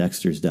and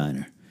Dexter's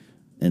Diner.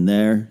 And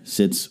there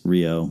sits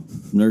Rio,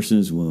 nursing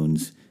his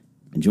wounds,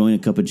 enjoying a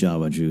cup of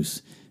Java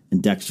juice,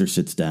 and Dexter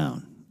sits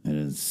down.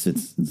 And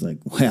it's like,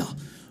 well,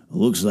 it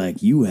looks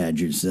like you had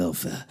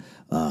yourself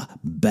a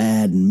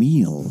bad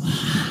meal.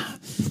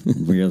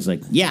 And Rio's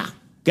like, yeah,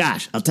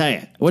 gosh, I'll tell you.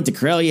 I went to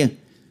Corellia.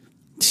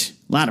 A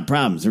lot of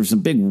problems. There was some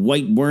big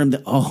white worm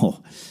that,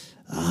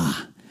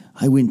 I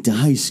I went to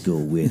high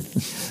school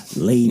with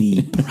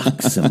Lady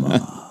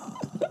Proxima.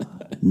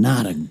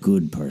 Not a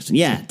good person.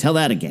 Yeah, tell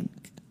that again.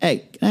 Hey,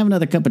 can I have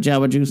another cup of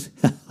Java juice?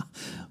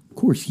 Of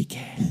course you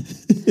can.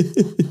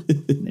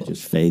 And it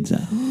just fades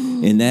out.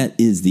 And that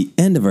is the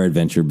end of our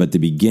adventure, but the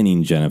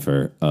beginning,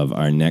 Jennifer, of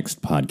our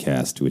next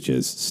podcast, which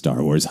is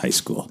Star Wars High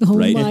School. Oh,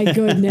 right? my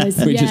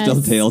goodness. We yes. just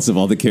tell tales of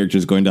all the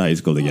characters going to high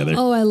school together.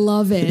 Oh, I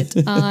love it.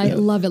 I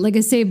love it. Like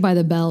a Saved by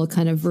the Bell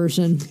kind of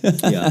version.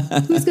 Yeah.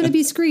 Who's going to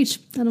be Screech?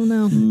 I don't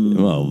know.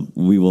 Well,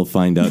 we will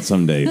find out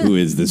someday who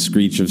is the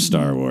Screech of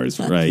Star Wars,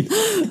 right?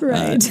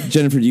 Right.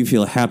 Jennifer, do you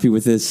feel happy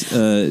with this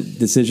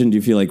decision? Do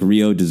you feel like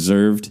Rio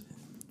deserved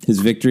his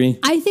victory?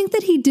 I think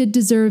that he did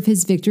deserve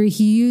his victory.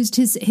 He used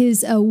his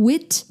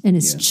wit and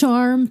his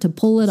charm to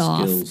pull it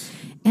off.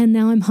 And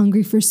now I'm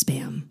hungry for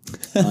Spam.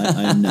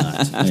 I am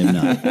not.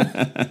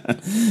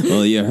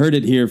 Well, you heard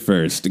it here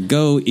first.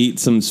 Go eat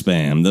some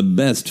Spam, the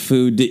best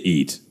food to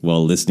eat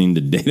while listening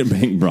to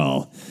Databank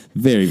Brawl.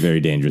 Very, very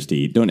dangerous to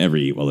eat. Don't ever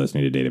eat while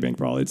listening to Databank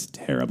Brawl. It's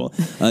terrible.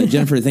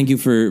 Jennifer, thank you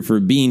for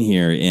being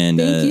here and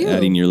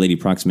adding your Lady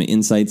Proxima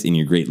insights in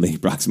your great Lady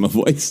Proxima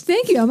voice.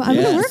 Thank you. I'm going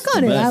to work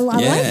on it. I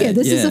like it.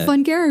 This is a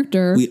fun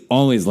character. We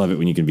always love it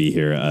when you can be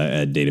here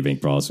at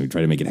Databank Brawl, so we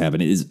try to make it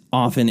happen as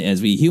often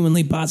as we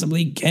humanly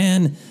possibly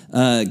can.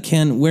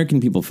 Ken, where can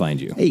people find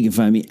you? Hey, you can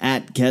find me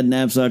at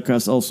Cadnapsa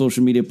across all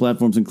social media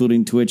platforms,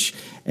 including Twitch.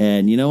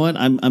 And you know what?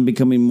 I'm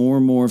becoming more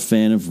and more a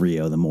fan of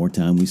Rio the more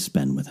time we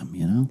spend with him,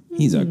 you know?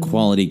 He's a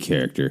quality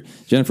character.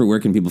 Jennifer, where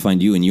can people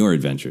find you and your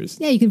adventures?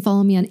 Yeah, you can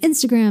follow me on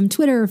Instagram,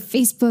 Twitter,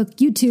 Facebook,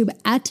 YouTube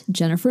at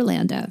Jennifer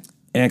Landa.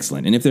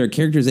 Excellent. And if there are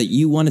characters that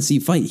you want to see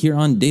fight here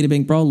on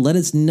Databank Brawl, let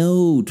us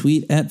know.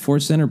 Tweet at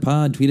Force Center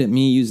Pod. Tweet at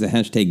me. Use the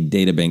hashtag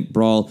Databank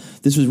Brawl.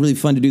 This was really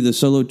fun to do the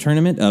solo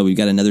tournament. We've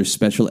got another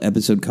special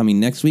episode coming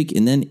next week.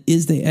 And then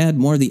as they add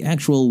more of the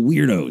actual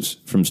weirdos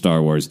from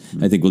Star Wars,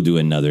 I think we'll do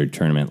another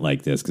tournament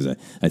like this because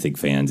I think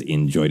fans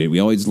enjoyed it. We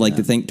always like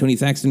to thank Tony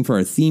Thaxton for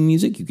our theme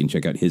music. You can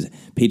check out his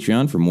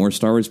Patreon for more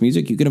Star Wars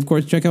music. You can, of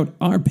course, check out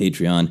our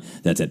Patreon.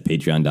 That's at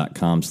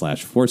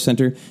patreon.com/Force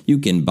Center. You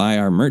can buy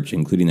our merch,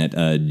 including that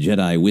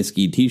Jedi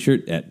Whiskey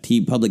t-shirt at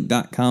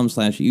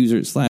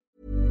tpublic.com/user/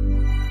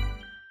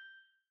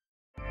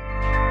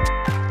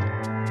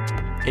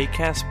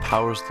 Acast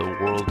powers the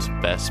world's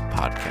best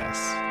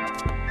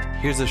podcasts.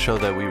 Here's a show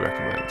that we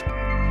recommend.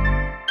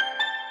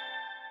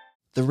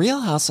 The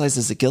Real Housewives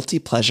is a guilty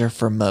pleasure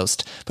for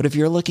most, but if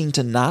you're looking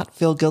to not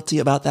feel guilty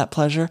about that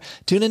pleasure,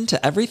 tune in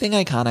to Everything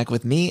Iconic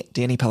with me,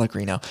 Danny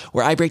Pellegrino,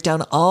 where I break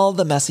down all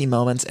the messy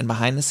moments and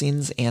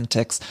behind-the-scenes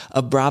antics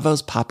of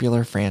Bravo's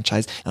popular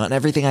franchise. And on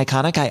Everything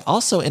Iconic, I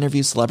also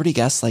interview celebrity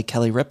guests like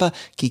Kelly Ripa,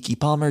 Keke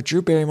Palmer,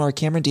 Drew Barrymore,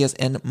 Cameron Diaz,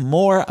 and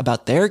more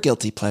about their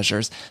guilty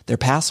pleasures, their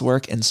past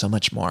work, and so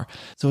much more.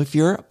 So if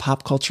you're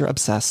pop culture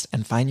obsessed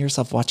and find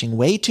yourself watching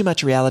way too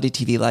much reality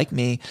TV like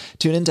me,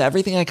 tune in to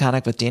Everything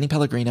Iconic with Danny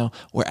Pellegrino,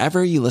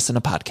 wherever you listen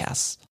to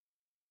podcasts.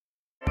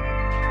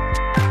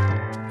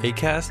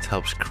 Acast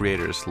helps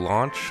creators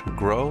launch,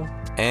 grow,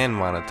 and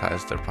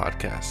monetize their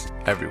podcasts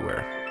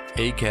everywhere.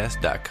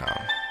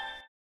 Acast.com.